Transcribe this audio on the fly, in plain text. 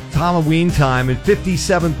Halloween time, and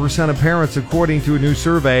 57% of parents, according to a new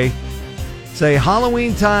survey, say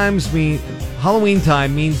Halloween time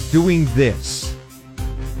means doing this.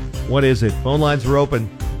 What is it? Phone lines are open.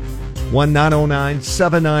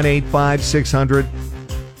 1-909-798-5600.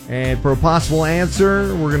 And for a possible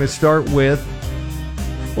answer, we're going to start with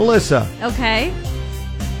Melissa. Okay.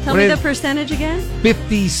 Tell me the percentage again.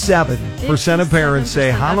 57% of parents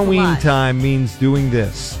say Halloween time means doing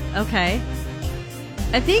this. Okay.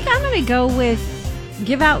 I think I'm going to go with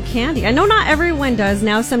give out candy. I know not everyone does.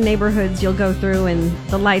 Now some neighborhoods you'll go through and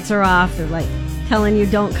the lights are off. They're like telling you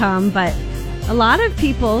don't come. But a lot of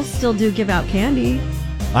people still do give out candy.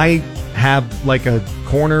 I have like a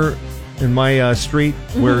corner in my street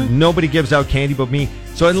where nobody gives out candy but me.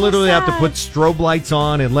 So I literally have to put strobe lights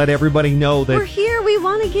on and let everybody know that we're here. We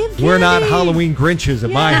want to give candy. We're not Halloween Grinches at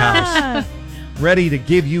my house. Ready to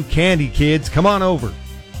give you candy, kids. Come on over.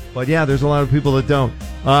 But yeah, there's a lot of people that don't.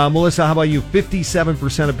 Melissa, how about you?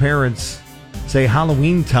 57% of parents say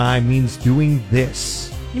Halloween time means doing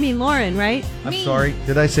this. You mean Lauren, right? I'm sorry.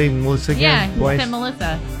 Did I say Melissa again? Yeah, you said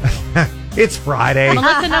Melissa. It's Friday.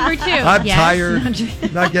 Melissa number 2. I'm tired.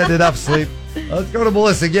 Not getting enough sleep. Let's go to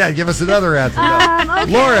Melissa again. Give us another answer.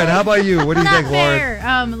 Okay. Lauren, how about you? What do you think, fair.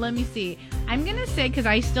 Lauren? Let me see. I'm going to say, because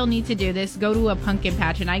I still need to do this, go to a pumpkin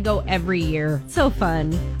patch, and I go every year. So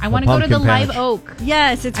fun. I want to go to the pumpkin patch. Live Oak.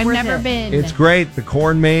 Yes, it's I've worth never it. been. It's great. The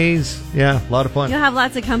corn maze. Yeah, a lot of fun. You'll have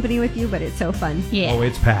lots of company with you, but it's so fun. Yeah. Oh,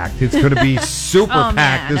 it's packed. It's going to be super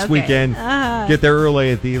packed this weekend. Get there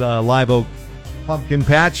early at the Live Oak Pumpkin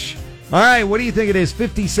Patch. All right, what do you think it is?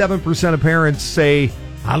 57% of parents say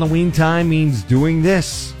Halloween time means doing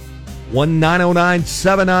this.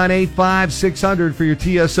 1-909-798-5600 for your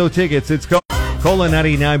TSO tickets. It's Cola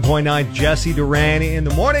 99.9, Jesse Duran in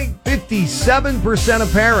the morning. 57%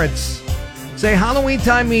 of parents say Halloween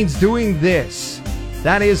time means doing this.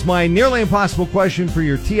 That is my nearly impossible question for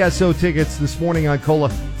your TSO tickets this morning on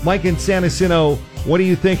Cola. Mike in San Jacinto, what do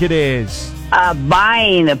you think it is?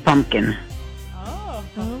 Buying a pumpkin.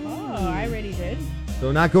 I already did.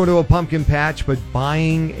 So not going to a pumpkin patch, but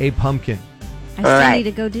buying a pumpkin. I still need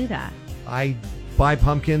to go do that. I buy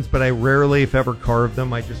pumpkins, but I rarely, if ever, carve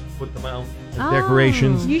them. I just put them out as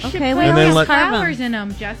decorations. You should Okay, put well, those let's carve flowers in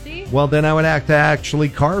them, Jesse. Well, then I would have to actually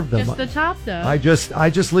carve them. Just the top, though. I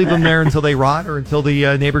just leave them there until they rot or until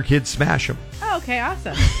the neighbor kids smash them. Oh, okay,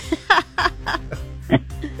 awesome.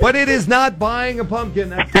 But it is not buying a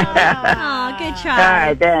pumpkin. That's not Aw, good All try.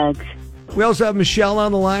 right, thanks. We also have Michelle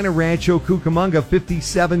on the line of Rancho Cucamonga.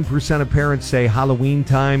 57% of parents say Halloween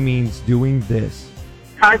time means doing this.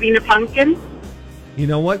 Carving a pumpkin? You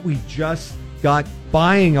know what? We just got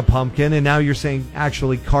buying a pumpkin, and now you're saying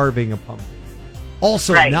actually carving a pumpkin.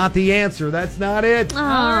 Also, not the answer. That's not it.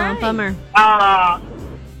 Oh, bummer.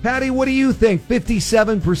 Patty, what do you think?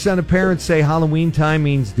 57% of parents say Halloween time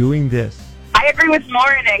means doing this. I agree with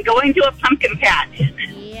Lauren and going to a pumpkin patch.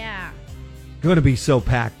 Yeah. Going to be so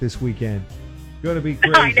packed this weekend. Going to be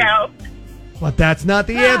crazy. I know. But that's not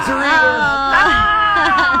the answer either.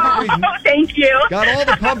 Oh, thank you. Got all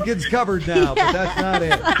the pumpkins covered now, but that's not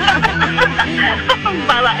it.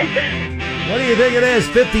 Bye-bye. What do you think it is?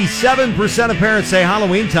 57% of parents say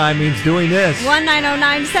Halloween time means doing this.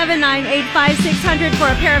 1-909-798-5600 for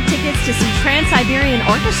a pair of tickets to see Trans-Siberian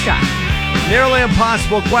Orchestra. Nearly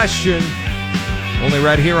impossible question. Only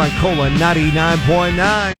right here on Cola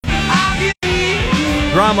 99.9.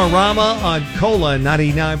 Drama Rama on Cola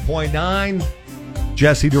 99.9.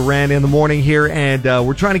 Jesse Duran in the morning here, and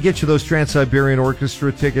we're trying to get you those Trans-Siberian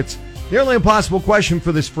Orchestra tickets. Nearly impossible question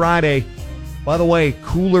for this Friday. By the way,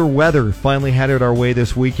 cooler weather finally headed our way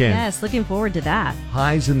this weekend. Yes, looking forward to that.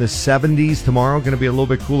 Highs in the 70s tomorrow. Going to be a little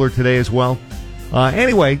bit cooler today as well.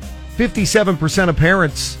 Anyway, 57% of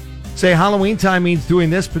parents say Halloween time means doing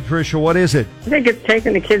this. Patricia, what is it? I think it's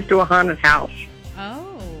taking the kids to a haunted house,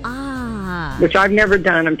 which I've never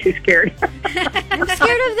done. I'm too scared. I'm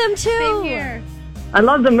scared of them, too. Same here. I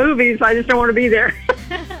love the movies. I just don't want to be there.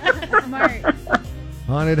 Smart.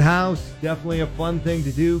 Haunted house, definitely a fun thing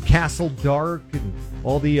to do. Castle Dark and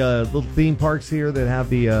all the little theme parks here that have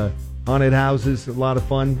the haunted houses. A lot of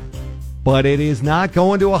fun. But it is not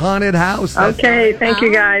going to a haunted house. Okay, thank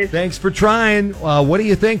you, guys. Thanks for trying. What do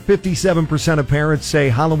you think? 57% of parents say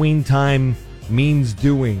Halloween time means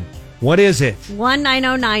doing. What is it?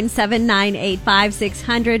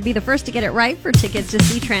 1-909-798-5600. Be the first to get it right for tickets to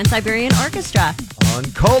see Trans-Siberian Orchestra. On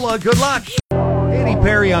Cola, good luck. Katy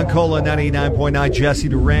Perry on Cola 99.9, Jesse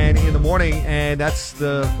Duran in the morning, and that's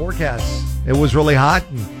the forecast. It was really hot,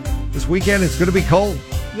 and this weekend it's going to be cold.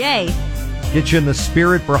 Yay. Get you in the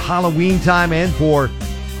spirit for Halloween time and for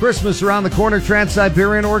Christmas around the corner.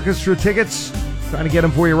 Trans-Siberian Orchestra tickets Trying to get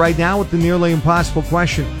them for you right now with the nearly impossible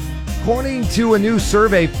question. According to a new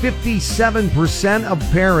survey, 57% of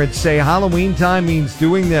parents say Halloween time means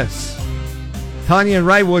doing this. Tanya and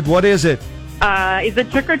Wrightwood, what is it? Is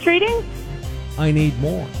it trick-or-treating? I need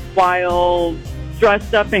more. While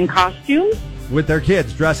dressed up in costumes? With their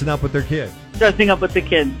kids, dressing up with their kids. Dressing up with the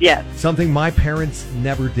kids, yes. Something my parents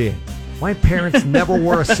never did. My parents never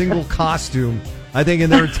wore a single costume, I think, in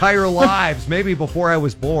their entire lives, maybe before I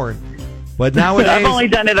was born. But nowadays, I've only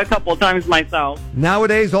done it a couple times myself.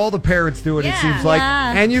 Nowadays, all the parents do it, it seems like.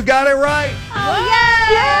 Yeah. And you got it right. Oh,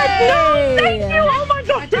 yay! Yes, no, thank you. Oh, my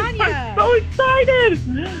God. Tanya. I'm so excited.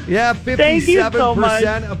 Yeah, Thank you so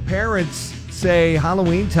 57% of parents say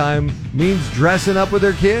Halloween time means dressing up with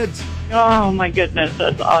their kids. Oh, my goodness.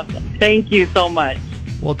 That's awesome. Thank you so much.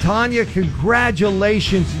 Well, Tanya,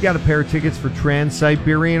 congratulations. You got a pair of tickets for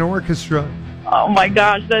Trans-Siberian Orchestra. Oh, my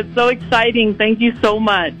gosh. That's so exciting. Thank you so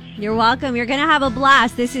much. You're welcome. You're going to have a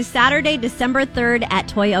blast. This is Saturday, December 3rd at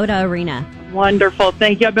Toyota Arena. Wonderful.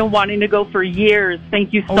 Thank you. I've been wanting to go for years.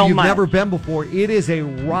 Thank you so Oh, you've much. never been before. It is a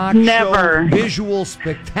rock Never. show, visual,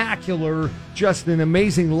 spectacular, just an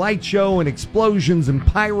amazing light show and explosions and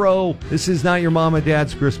pyro. This is not your mom and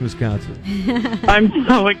dad's Christmas concert. I'm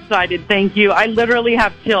so excited. Thank you. I literally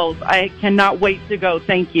have chills. I cannot wait to go.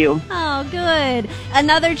 Thank you. Oh, good.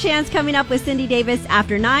 Another chance coming up with Cindy Davis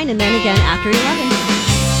after 9 and then again after 11.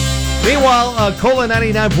 Meanwhile, Cola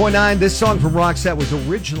 99.9, this song from Roxette was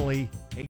originally